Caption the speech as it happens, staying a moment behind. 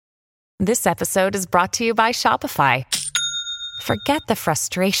This episode is brought to you by Shopify. Forget the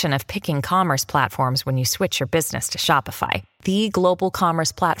frustration of picking commerce platforms when you switch your business to Shopify, the global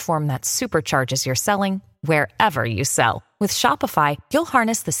commerce platform that supercharges your selling wherever you sell. With Shopify, you'll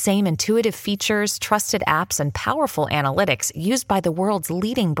harness the same intuitive features, trusted apps, and powerful analytics used by the world's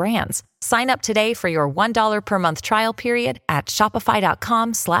leading brands. Sign up today for your $1 per month trial period at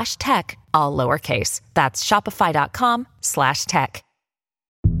shopify.com/tech, all lowercase. That's shopify.com/tech.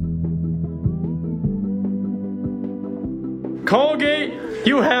 Colgate,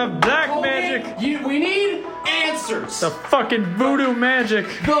 you have black Colgate, magic. we need answers. The fucking voodoo magic.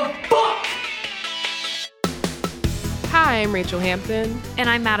 The fuck? Hi, I'm Rachel Hampton. And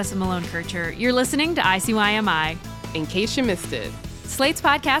I'm Madison Malone Kircher. You're listening to ICYMI, In case you missed it. Slate's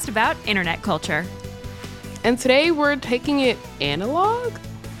podcast about internet culture. And today we're taking it analog?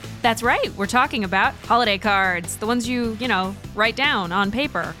 That's right. We're talking about holiday cards, the ones you write down on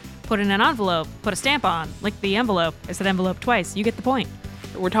paper, put in an envelope, put a stamp on, lick the envelope. I said envelope twice. You get the point.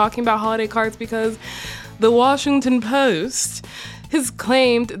 We're talking about holiday cards because the Washington Post has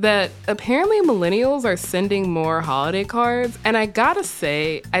claimed that apparently millennials are sending more holiday cards. And I gotta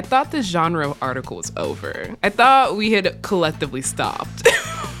say, I thought this genre of article was over. I thought we had collectively stopped.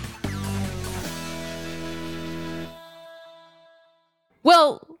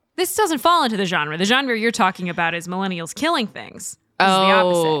 Well, this doesn't fall into the genre. The genre you're talking about is millennials killing things. This is the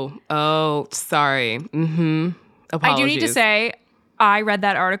opposite. Sorry. Apologies. I do need to say, I read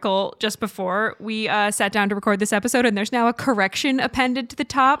that article just before we sat down to record this episode, and there's now a correction appended to the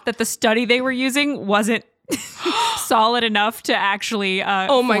top that the study they were using wasn't solid enough to actually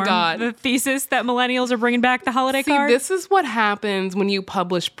oh my form God. the thesis that millennials are bringing back the holiday See, card. this is what happens when you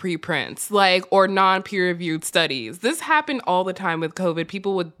publish preprints, or non-peer-reviewed studies. This happened all the time with COVID.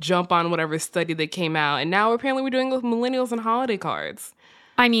 People would jump on whatever study that came out, and now apparently we're doing it with millennials and holiday cards.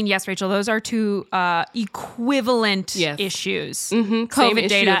 I mean, yes, Rachel, those are two equivalent issues. Same COVID issue.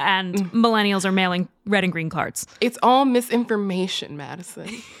 data and millennials are mailing red and green cards. It's all misinformation,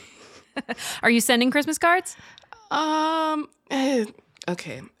 Madison. Are you sending Christmas cards?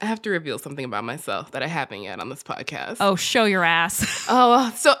 Okay, I have to reveal something about myself that I haven't yet on this podcast. Oh, show your ass.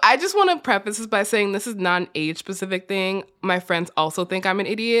 So I just want to preface this by saying this is not an age-specific thing. My friends also think I'm an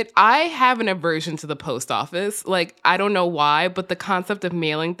idiot. I have an aversion to the post office. I don't know why, but the concept of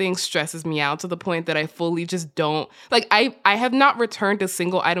mailing things stresses me out to the point that I fully just don't... I have not returned a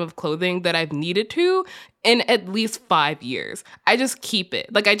single item of clothing that I've needed to in at least 5 years. I just keep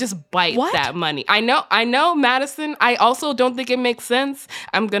it. I just bite that money. I know, Madison. I also don't think it makes sense.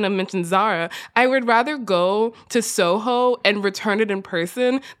 I'm going to mention Zara. I would rather go to Soho and return it in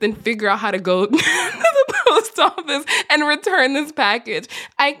person than figure out how to go to the post office and return this package.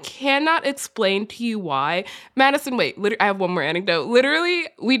 I cannot explain to you why. Madison, wait, I have one more anecdote. Literally,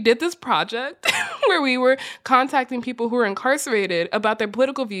 we did this project where we were contacting people who were incarcerated about their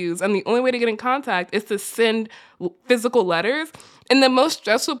political views, and the only way to get in contact is to send physical letters. And the most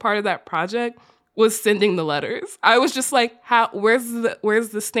stressful part of that project was sending the letters. I was just like, where's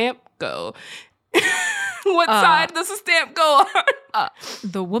the stamp go? What side does the stamp go on?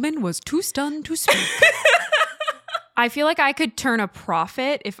 The woman was too stunned to speak. I feel like I could turn a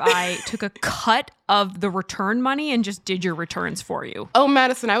profit if I took a cut of the return money and just did your returns for you. Oh,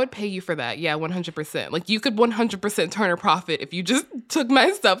 Madison, I would pay you for that. Yeah, 100%. You could 100% turn a profit if you just took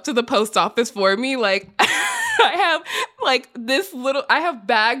my stuff to the post office for me. I have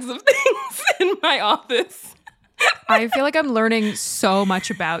bags of things in my office. I feel like I'm learning so much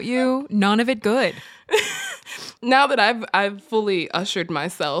about you. None of it good. Now that I've fully ushered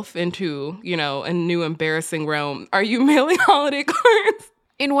myself into, a new embarrassing realm, are you mailing holiday cards?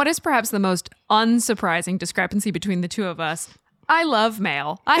 In what is perhaps the most unsurprising discrepancy between the two of us, I love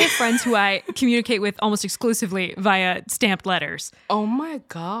mail. I have friends who I communicate with almost exclusively via stamped letters. Oh my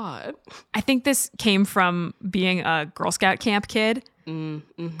God. I think this came from being a Girl Scout camp kid.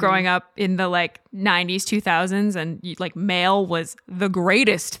 Growing up in the 90s, 2000s, and mail was the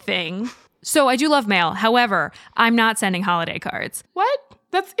greatest thing. So I do love mail. However, I'm not sending holiday cards. What?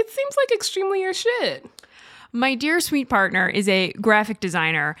 It seems like extremely your shit. My dear sweet partner is a graphic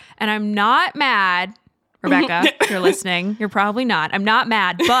designer, and I'm not mad. Rebecca, if you're listening, you're probably not. I'm not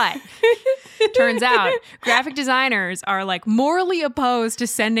mad, but turns out graphic designers are morally opposed to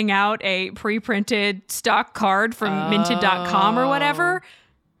sending out a pre-printed stock card from minted.com or whatever.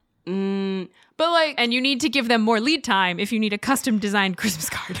 But and you need to give them more lead time if you need a custom designed Christmas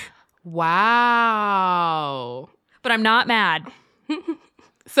card. Wow. But I'm not mad.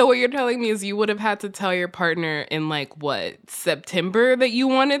 So what you're telling me is you would have had to tell your partner in September that you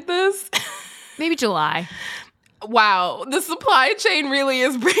wanted this? Maybe July. Wow, the supply chain really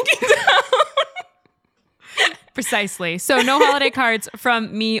is breaking down. Precisely. So no holiday cards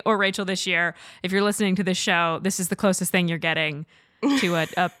from me or Rachel this year. If you're listening to this show, this is the closest thing you're getting to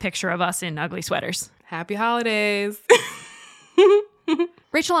a picture of us in ugly sweaters. Happy holidays.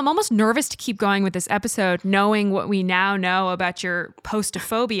 Rachel, I'm almost nervous to keep going with this episode, knowing what we now know about your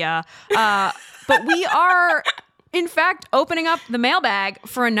postophobia. But we are, in fact, opening up the mailbag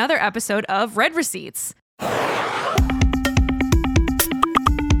for another episode of Red Receipts.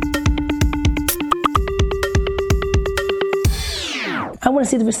 I want to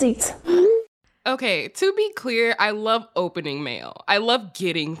see the receipts. Okay, to be clear, I love opening mail. I love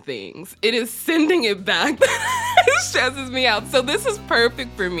getting things. It is sending it back that stresses me out. So this is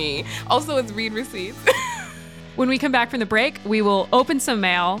perfect for me. Also, it's read receipts. When we come back from the break, we will open some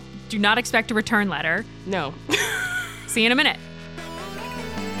mail. Do not expect a return letter. No. See you in a minute.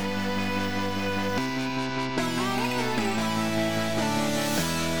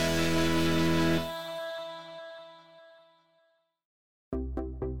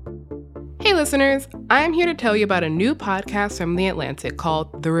 Hey listeners, I'm here to tell you about a new podcast from The Atlantic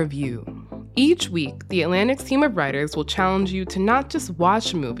called The Review. Each week, The Atlantic's team of writers will challenge you to not just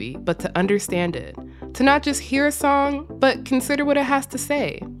watch a movie, but to understand it. To not just hear a song, but consider what it has to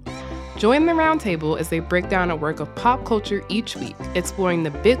say. Join the roundtable as they break down a work of pop culture each week, exploring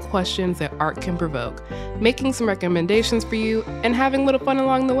the big questions that art can provoke, making some recommendations for you, and having a little fun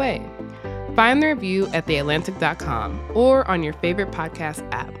along the way. Find The Review at theatlantic.com or on your favorite podcast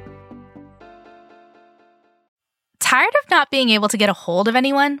app. Tired of not being able to get a hold of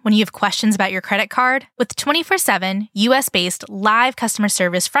anyone when you have questions about your credit card? With 24/7 US-based live customer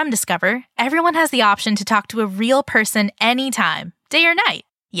service from Discover, everyone has the option to talk to a real person anytime, day or night.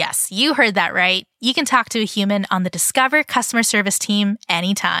 Yes, you heard that right. You can talk to a human on the Discover customer service team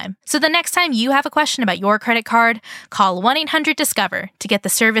anytime. So the next time you have a question about your credit card, call 1-800-DISCOVER to get the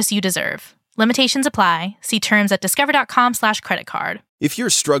service you deserve. Limitations apply. See terms at discover.com/creditcard. If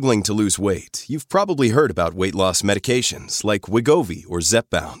you're struggling to lose weight, you've probably heard about weight loss medications like Wegovy or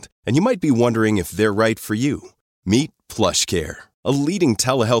Zepbound, and you might be wondering if they're right for you. Meet PlushCare, a leading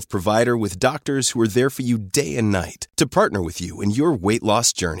telehealth provider with doctors who are there for you day and night to partner with you in your weight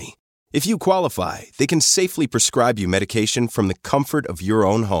loss journey. If you qualify, they can safely prescribe you medication from the comfort of your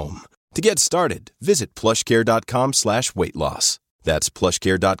own home. To get started, visit plushcare.com/weightloss. That's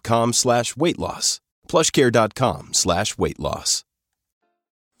plushcare.com/weightloss. plushcare.com/weightloss.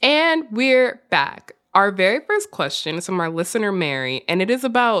 And we're back. Our very first question is from our listener, Mary, and it is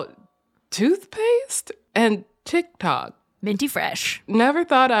about toothpaste and TikTok. Minty fresh. Never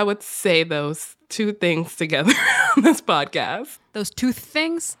thought I would say those two things together on this podcast. Those tooth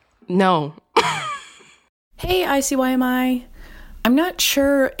things? No. Hey, ICYMI. I'm not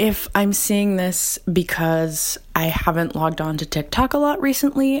sure if I'm seeing this because I haven't logged on to TikTok a lot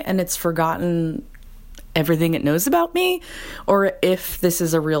recently and it's forgotten everything it knows about me, or if this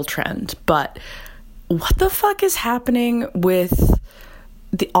is a real trend. But what the fuck is happening with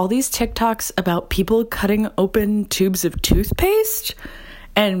all these TikToks about people cutting open tubes of toothpaste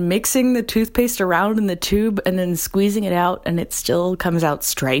and mixing the toothpaste around in the tube and then squeezing it out and it still comes out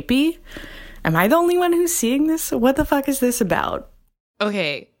stripey? Am I the only one who's seeing this? What the fuck is this about?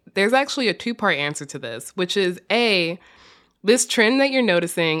 Okay, there's actually a two-part answer to this, which is A, this trend that you're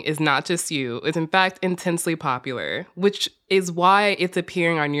noticing is not just you. It's in fact intensely popular, which is why it's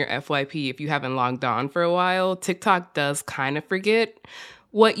appearing on your FYP if you haven't logged on for a while. TikTok does kind of forget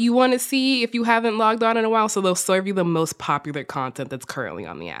what you want to see if you haven't logged on in a while, so they'll serve you the most popular content that's currently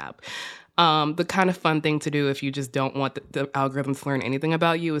on the app. The kind of fun thing to do if you just don't want the algorithms to learn anything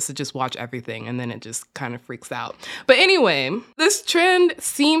about you is to just watch everything, and then it just kind of freaks out. But anyway, this trend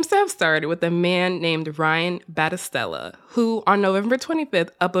seems to have started with a man named Ryan Battistella, who on November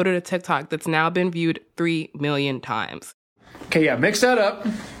 25th uploaded a TikTok that's now been viewed 3 million times. Okay, yeah, mix that up.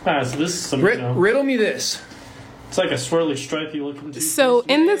 So this is some, Riddle me this. It's like a swirly, stripy looking toothpaste. So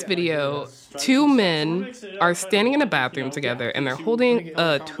in this video, two men are standing in a bathroom together and they're holding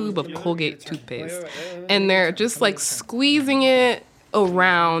a tube of Colgate toothpaste. And they're just like squeezing it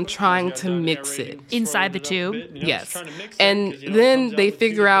around, trying to mix it. Inside the tube? Yes. And then they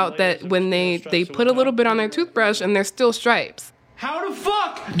figure out that when they put a little bit on their toothbrush and there's still stripes. How the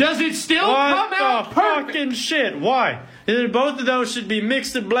fuck does it still come out What the perfect? fucking shit? Why? Both of those should be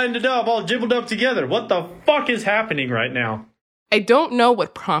mixed and blended up, all jibbled up together. What the fuck is happening right now? I don't know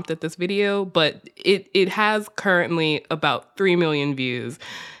what prompted this video, but it has currently about 3 million views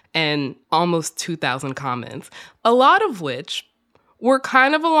and almost 2,000 comments, a lot of which were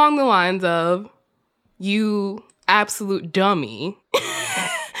kind of along the lines of, you absolute dummy.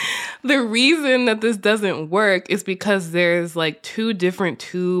 The reason that this doesn't work is because there's like 2 different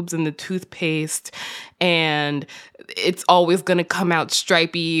tubes in the toothpaste, and it's always going to come out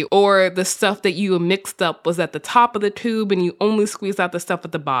stripy, or the stuff that you mixed up was at the top of the tube and you only squeeze out the stuff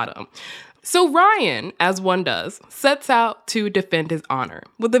at the bottom. So Ryan, as one does, sets out to defend his honor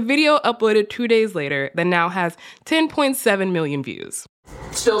with a video uploaded 2 days later that now has 10.7 million views.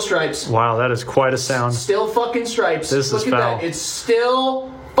 Still stripes. Wow, that is quite a sound. Still fucking stripes. This Look is at foul. that. It's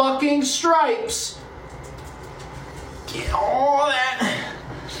still fucking stripes. Get all that.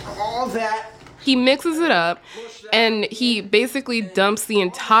 He mixes it up, and he basically dumps the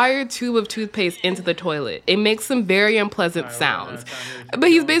entire tube of toothpaste into the toilet. It makes some very unpleasant sounds. But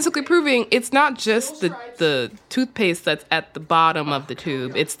he's basically proving it's not just the toothpaste that's at the bottom of the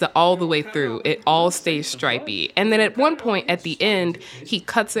tube. It's all the way through. It all stays stripy. And then at one point at the end, he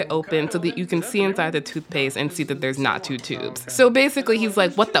cuts it open so that you can see inside the toothpaste and see that there's not 2 tubes. So basically he's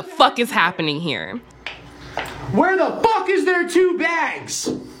like, what the fuck is happening here? Where the fuck is there 2 bags?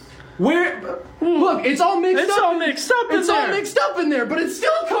 Where? Look, it's all mixed up. It's all mixed up in there. It's all mixed up in there, but it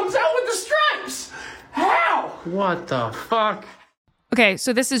still comes out with the stripes. How? What the fuck? Okay,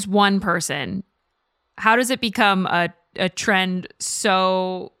 so this is one person. How does it become a trend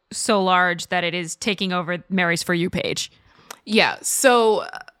so large that it is taking over Mary's For You page? Yeah, so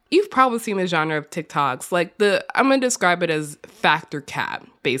you've probably seen the genre of TikToks. Like I'm going to describe it as factor cap,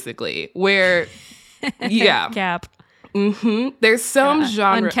 basically, where, yeah. Cap. Mm-hmm. There's some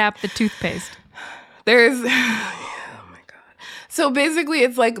genre. Uncap the toothpaste. There's, oh my God. So basically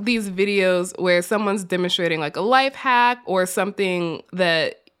it's like these videos where someone's demonstrating like a life hack or something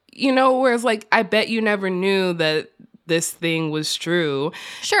that, where it's like, I bet you never knew that this thing was true.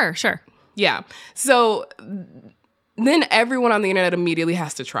 Sure. Yeah. So then everyone on the internet immediately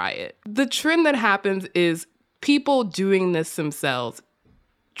has to try it. The trend that happens is people doing this themselves,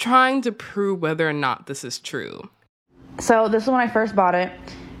 trying to prove whether or not this is true. So this is when I first bought it,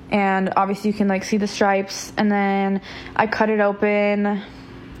 and obviously you can like see the stripes, and then I cut it open,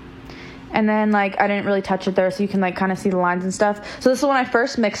 and then like I didn't really touch it there, so you can like kind of see the lines and stuff. So this is when I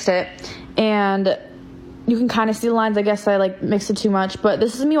first mixed it, and you can kind of see the lines. I guess I like mixed it too much, but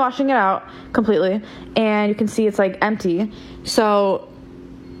this is me washing it out completely, and you can see it's like empty, so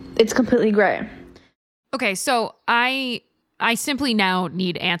it's completely gray. Okay, so I simply now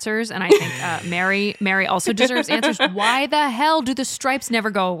need answers, and I think Mary also deserves answers. Why the hell do the stripes never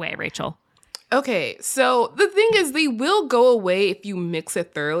go away, Rachel? Okay, so the thing is, they will go away if you mix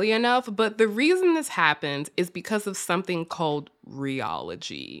it thoroughly enough, but the reason this happens is because of something called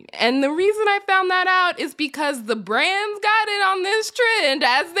rheology. And the reason I found that out is because the brands got in on this trend,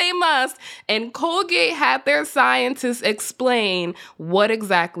 as they must, and Colgate had their scientists explain what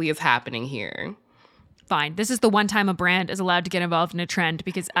exactly is happening here. Fine. This is the one time a brand is allowed to get involved in a trend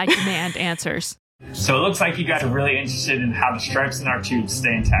because I demand answers. So it looks like you guys are really interested in how the stripes in our tubes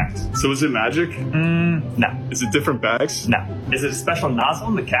stay intact. So is it magic? No. Is it different bags? No. Is it a special nozzle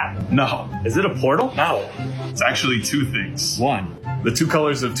in the cap? No. Is it a portal? No. It's actually 2 things. 1. The 2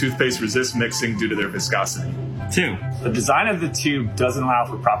 colors of toothpaste resist mixing due to their viscosity. 2. The design of the tube doesn't allow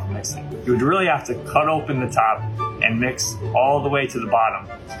for proper mixing. You would really have to cut open the top and mix all the way to the bottom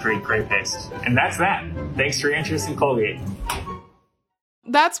to create gray paste. And that's that. Thanks for your interest in Colgate.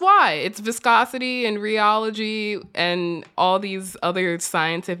 That's why. It's viscosity and rheology and all these other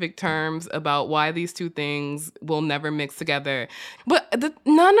scientific terms about why these 2 things will never mix together. But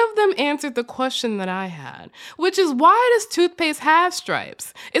none of them answered the question that I had, which is, why does toothpaste have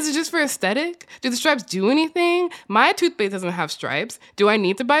stripes? Is it just for aesthetic? Do the stripes do anything? My toothpaste doesn't have stripes. Do I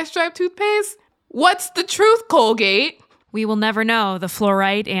need to buy striped toothpaste? What's the truth, Colgate? We will never know the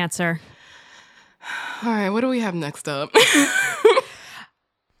fluorite answer. All right, what do we have next up?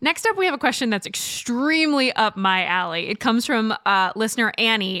 Next up, we have a question that's extremely up my alley. It comes from listener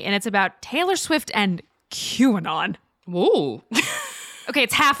Annie, and it's about Taylor Swift and QAnon. Whoa. Okay,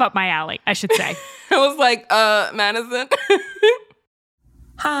 it's half up my alley, I should say. I was like, Madison.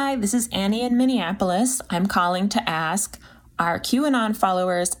 Hi, this is Annie in Minneapolis. I'm calling to ask, are QAnon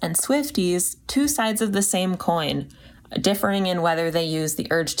followers and Swifties 2 sides of the same coin, differing in whether they use the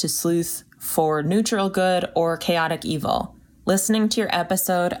urge to sleuth for neutral good or chaotic evil? Listening to your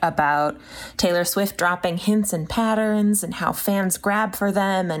episode about Taylor Swift dropping hints and patterns and how fans grab for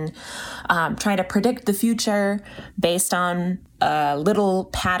them and try to predict the future based on little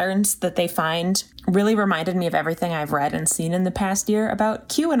patterns that they find really reminded me of everything I've read and seen in the past year about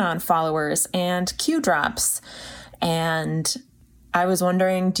QAnon followers and Q drops. And I was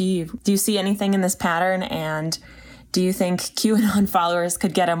wondering, do you see anything in this pattern? And do you think QAnon followers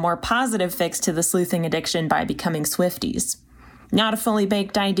could get a more positive fix to the sleuthing addiction by becoming Swifties? Not a fully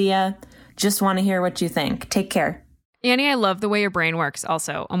baked idea. Just want to hear what you think. Take care. Annie, I love the way your brain works.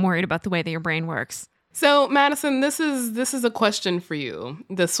 Also, I'm worried about the way that your brain works. So, Madison, this is a question for you,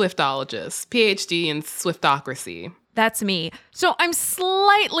 the Swiftologist, PhD in Swiftocracy. That's me. So I'm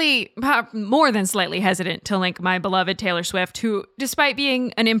slightly, more than slightly hesitant to link my beloved Taylor Swift, who, despite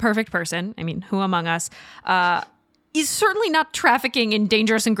being an imperfect person, I mean, who among us, is certainly not trafficking in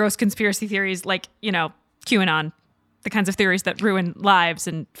dangerous and gross conspiracy theories like, you know, QAnon, the kinds of theories that ruin lives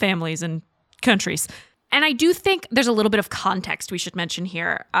and families and countries. And I do think there's a little bit of context we should mention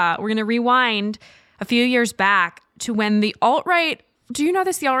here. We're going to rewind a few years back to when the alt-right, do you know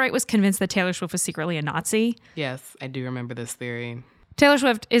this? The alt-right was convinced that Taylor Swift was secretly a Nazi. Yes, I do remember this theory. Taylor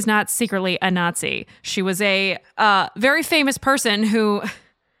Swift is not secretly a Nazi. She was a very famous person who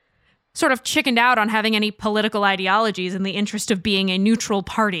sort of chickened out on having any political ideologies in the interest of being a neutral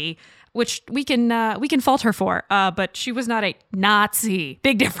party, which we can fault her for. But she was not a Nazi.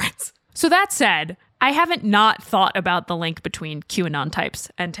 Big difference. So that said, I haven't not thought about the link between QAnon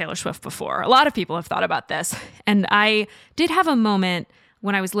types and Taylor Swift before. A lot of people have thought about this. And I did have a moment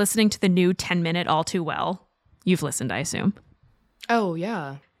when I was listening to the new 10-minute All Too Well. You've listened, I assume. Oh,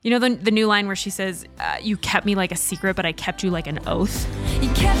 yeah. You know the new line where she says, you kept me like a secret, but I kept you like an oath? You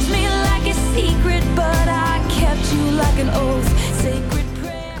kept me like a secret, but I kept you like an oath. Sacred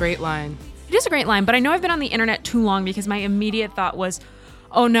prayer. Great line. It is a great line, but I know I've been on the internet too long because my immediate thought was,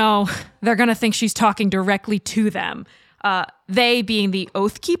 oh no, they're going to think she's talking directly to them. They being the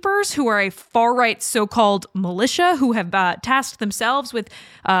Oath Keepers, who are a far-right so-called militia who have tasked themselves with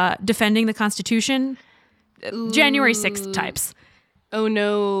defending the Constitution. January 6th types. Oh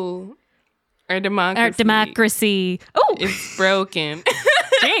no. Our democracy. Our democracy. Oh! It's broken.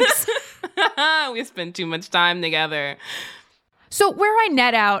 Jinx. We spent too much time together. So where I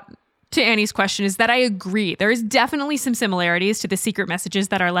net out to Annie's question is that I agree. There is definitely some similarities to the secret messages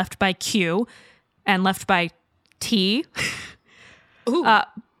that are left by Q and left by T.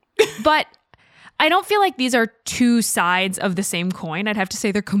 But I don't feel like these are two sides of the same coin. I'd have to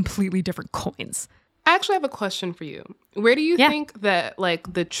say they're completely different coins. I actually have a question for you. Where do you think that,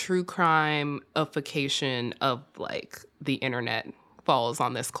 like, the true crime-ification of, like, the internet falls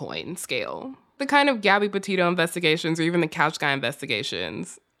on this coin scale? The kind of Gabby Petito investigations or even the Couch Guy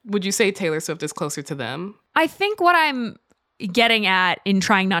investigations. Would you say Taylor Swift is closer to them? I think what I'm getting at in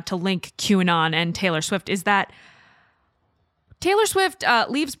trying not to link QAnon and Taylor Swift is that Taylor Swift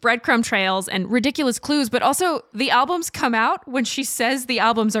leaves breadcrumb trails and ridiculous clues, but also the albums come out when she says the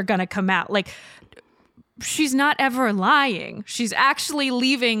albums are going to come out. Like, she's not ever lying. She's actually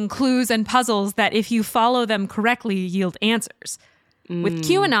leaving clues and puzzles that if you follow them correctly, yield answers. With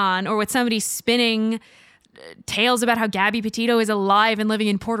QAnon or with somebody spinning tales about how Gabby Petito is alive and living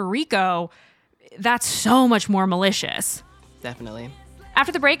in Puerto Rico, that's so much more malicious. Definitely.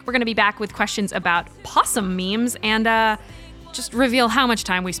 After the break, we're going to be back with questions about possum memes and just reveal how much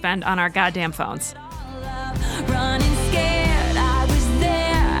time we spend on our goddamn phones. Running scared, I was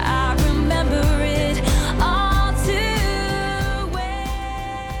there, I remember it all too well.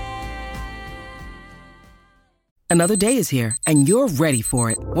 Another day is here, and you're ready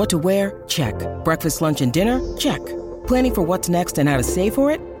for it. What to wear? Check. Breakfast, lunch, and dinner? Check. Planning for what's next and how to save for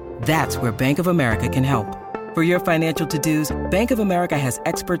it? That's where Bank of America can help. For your financial to-dos, Bank of America has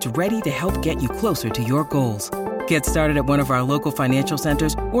experts ready to help get you closer to your goals. Get started at one of our local financial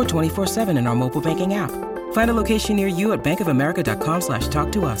centers or 24/7 in our mobile banking app. Find a location near you at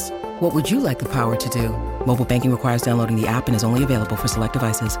bankofamerica.com/talktous. What would you like the power to do? Mobile banking requires downloading the app and is only available for select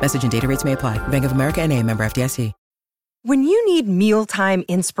devices. Message and data rates may apply. Bank of America N.A., member FDIC. When you need mealtime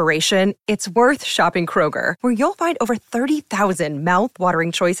inspiration, it's worth shopping Kroger, where you'll find over 30,000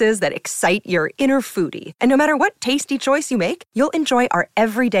 mouth-watering choices that excite your inner foodie. And no matter what tasty choice you make, you'll enjoy our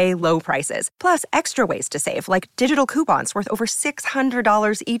everyday low prices, plus extra ways to save, like digital coupons worth over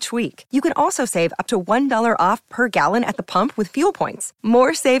 $600 each week. You can also save up to $1 off per gallon at the pump with fuel points.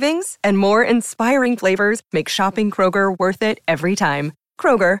 More savings and more inspiring flavors make shopping Kroger worth it every time.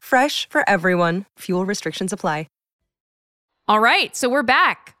 Kroger, fresh for everyone. Fuel restrictions apply. All right, so we're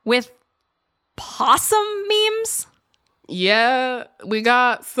back with possum memes. Yeah, we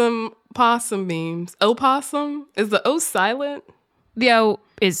got some possum memes. Opossum? Is the O silent? The O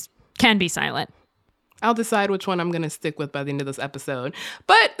can be silent. I'll decide which one I'm going to stick with by the end of this episode.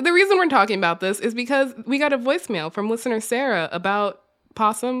 But the reason we're talking about this is because we got a voicemail from listener Sarah about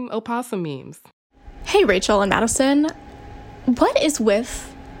opossum memes. Hey, Rachel and Madison. What is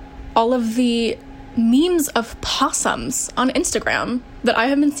with all of the memes of possums on Instagram that I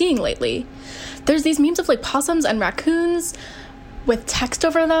have been seeing lately? There's these memes of like possums and raccoons, with text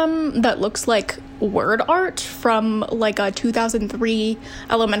over them that looks like word art from like a 2003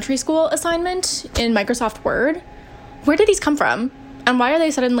 elementary school assignment in Microsoft Word. Where did these come from? And why are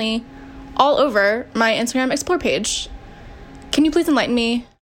they suddenly all over my Instagram Explore page? Can you please enlighten me?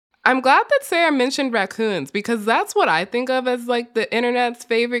 I'm glad that Sarah mentioned raccoons because that's what I think of as like the internet's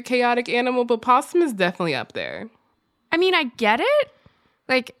favorite chaotic animal, but possum is definitely up there. I mean, I get it.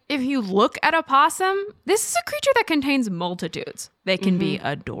 Like, if you look at a possum, this is a creature that contains multitudes. They can be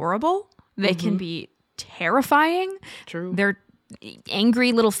adorable. They can be terrifying. True. Their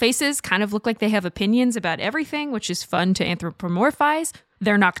angry little faces kind of look like they have opinions about everything, which is fun to anthropomorphize.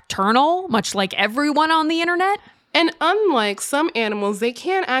 They're nocturnal, much like everyone on the internet. And unlike some animals, they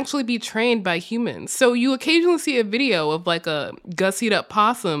can't actually be trained by humans. So you occasionally see a video of like a gussied up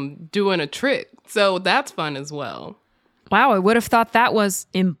possum doing a trick. So that's fun as well. Wow, I would have thought that was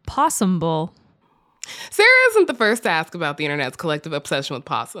impossible. Sarah isn't the first to ask about the internet's collective obsession with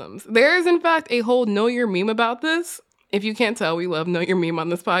possums. There is, in fact, a whole Know Your Meme about this. If you can't tell, we love Know Your Meme on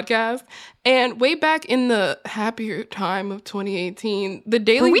this podcast. And way back in the happier time of 2018, the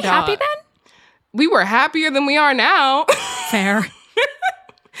Daily Dot... Were we happy then? We were happier than we are now. Fair.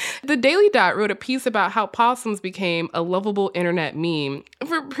 The Daily Dot wrote a piece about how possums became a lovable internet meme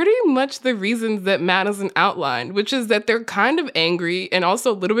for pretty much the reasons that Madison outlined, which is that they're kind of angry and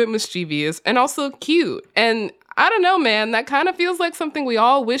also a little bit mischievous and also cute. And I don't know, man, that kind of feels like something we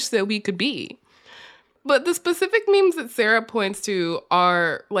all wish that we could be. But the specific memes that Sarah points to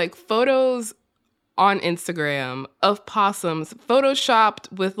are like photos on Instagram of possums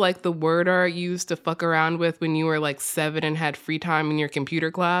photoshopped with like the word art you used to fuck around with when you were like 7 and had free time in your computer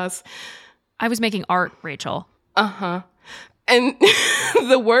class. I was making art, Rachel. Uh-huh. And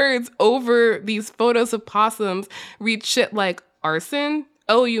the words over these photos of possums read shit like arson.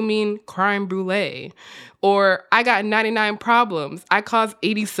 Oh, you mean crime brulee. Or I got 99 problems. I caused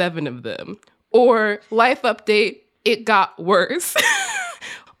 87 of them. Or life update, it got worse.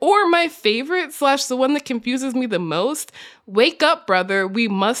 Or my favorite / the one that confuses me the most, wake up, brother, we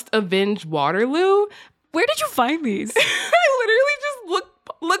must avenge Waterloo. Where did you find these? I literally just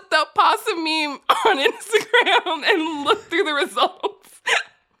looked up possum meme on Instagram and looked through the results.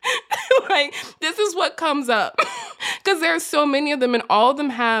 Like, this is what comes up. Because there are so many of them and all of them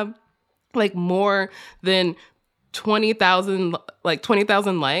have like more than 20,000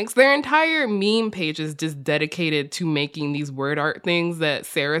 likes. Their entire meme page is just dedicated to making these word art things that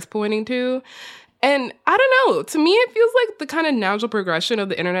Sarah's pointing to. And I don't know, to me it feels like the kind of natural progression of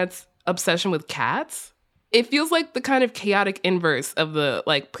the internet's obsession with cats. It feels like the kind of chaotic inverse of the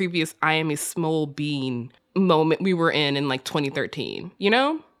like previous I am a small bean moment we were in like 2013, you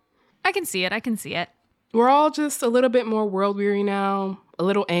know? I can see it. We're all just a little bit more world weary now, a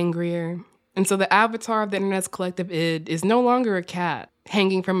little angrier. And so the avatar of the internet's collective id is no longer a cat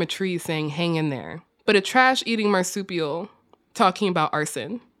hanging from a tree saying, hang in there, but a trash-eating marsupial talking about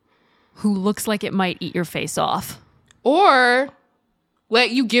arson. Who looks like it might eat your face off. Or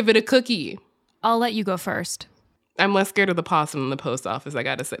let you give it a cookie. I'll let you go first. I'm less scared of the possum in the post office, I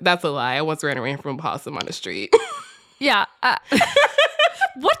gotta say. That's a lie. I once ran away from a possum on the street. Yeah.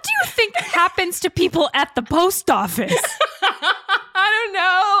 What do you think happens to people at the post office? I don't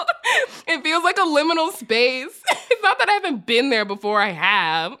know. It feels like a liminal space. It's not that I haven't been there before. I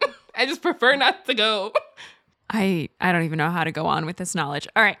have. I just prefer not to go. I don't even know how to go on with this knowledge.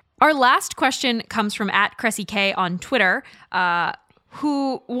 All right. Our last question comes from @CressyK on Twitter,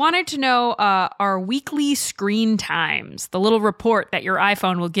 who wanted to know our weekly screen times, the little report that your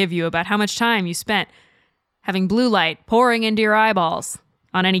iPhone will give you about how much time you spent having blue light pouring into your eyeballs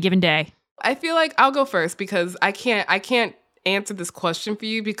on any given day. I feel like I'll go first because I can't answer this question for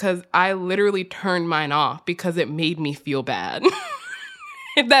you because I literally turned mine off because it made me feel bad.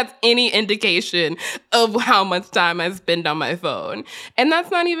 If that's any indication of how much time I spend on my phone. And that's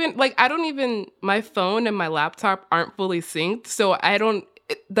not even, like, my phone and my laptop aren't fully synced, so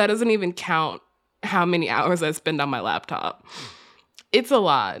that doesn't even count how many hours I spend on my laptop. It's a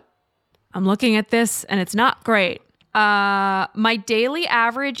lot. I'm looking at this, and it's not great. My daily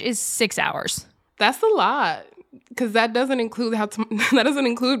average is 6 hours. That's a lot, because that doesn't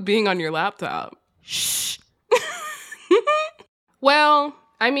include being on your laptop. Shh. Well,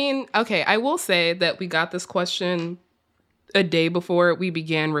 I mean, okay, I will say that we got this question a day before we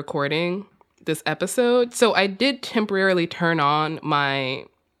began recording this episode. So I did temporarily turn on my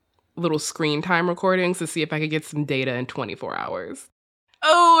little screen time recordings to see if I could get some data in 24 hours.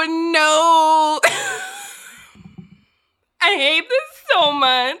 Oh, no. I hate this so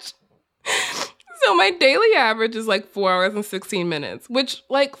much. So my daily average is like 4 hours and 16 minutes, which,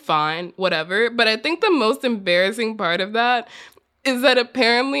 like, fine, whatever. But I think the most embarrassing part of that is that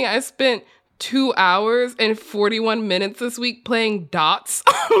apparently I spent 2 hours and 41 minutes this week playing dots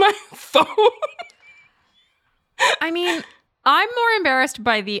on my phone. I mean, I'm more embarrassed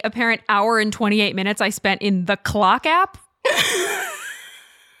by the apparent hour and 28 minutes I spent in the clock app.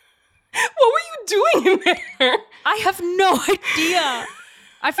 What were you doing in there? I have no idea.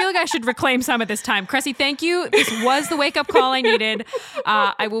 I feel like I should reclaim some of this time. Cressy, thank you. This was the wake-up call I needed.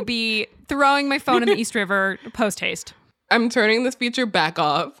 I will be throwing my phone in the East River post-haste. I'm turning this feature back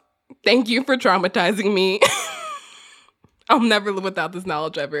off. Thank you for traumatizing me. I'll never live without this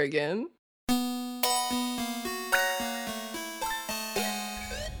knowledge ever again.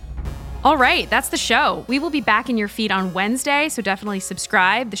 All right, that's the show. We will be back in your feed on Wednesday, so definitely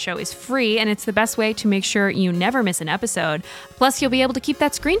subscribe. The show is free, and it's the best way to make sure you never miss an episode. Plus, you'll be able to keep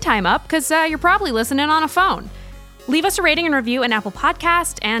that screen time up because you're probably listening on a phone. Leave us a rating and review in Apple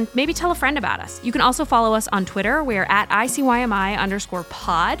Podcast, and maybe tell a friend about us. You can also follow us on Twitter. We're at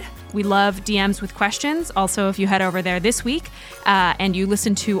ICYMI_pod. We love DMs with questions. Also, if you head over there this week and you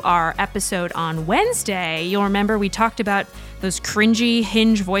listen to our episode on Wednesday, you'll remember we talked about those cringy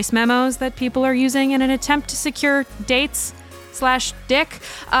Hinge voice memos that people are using in an attempt to secure dates/dick.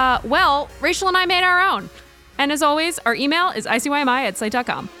 Well, Rachel and I made our own. And as always, our email is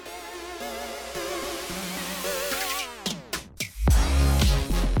ICYMI@slate.com.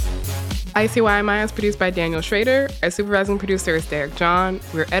 ICYMI is produced by Daniel Schrader. Our supervising producer is Derek John.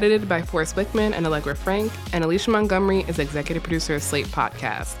 We're edited by Forrest Wickman and Allegra Frank. And Alicia Montgomery is executive producer of Slate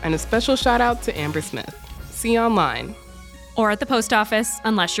Podcast. And a special shout out to Amber Smith. See you online. Or at the post office,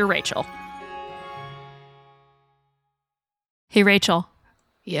 unless you're Rachel. Hey, Rachel.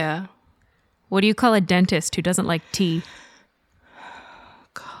 Yeah? What do you call a dentist who doesn't like tea?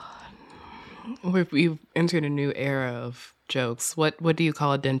 God. We've entered a new era of jokes. What do you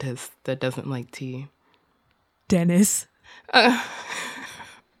call a dentist that doesn't like tea? Dennis.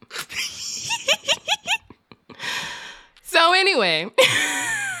 So anyway,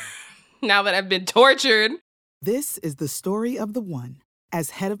 now that I've been tortured. This is the story of the one.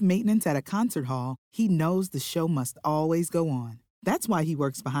 As head of maintenance at a concert hall, he knows the show must always go on. That's why he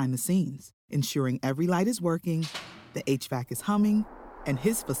works behind the scenes, ensuring every light is working, the HVAC is humming, and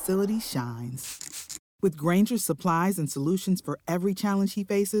his facility shines. With Grainger's supplies and solutions for every challenge he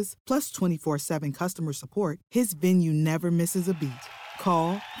faces, plus 24/7 customer support, his venue never misses a beat.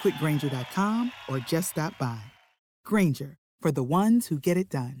 Call quickgrainger.com or just stop by. Grainger, for the ones who get it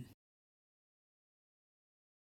done.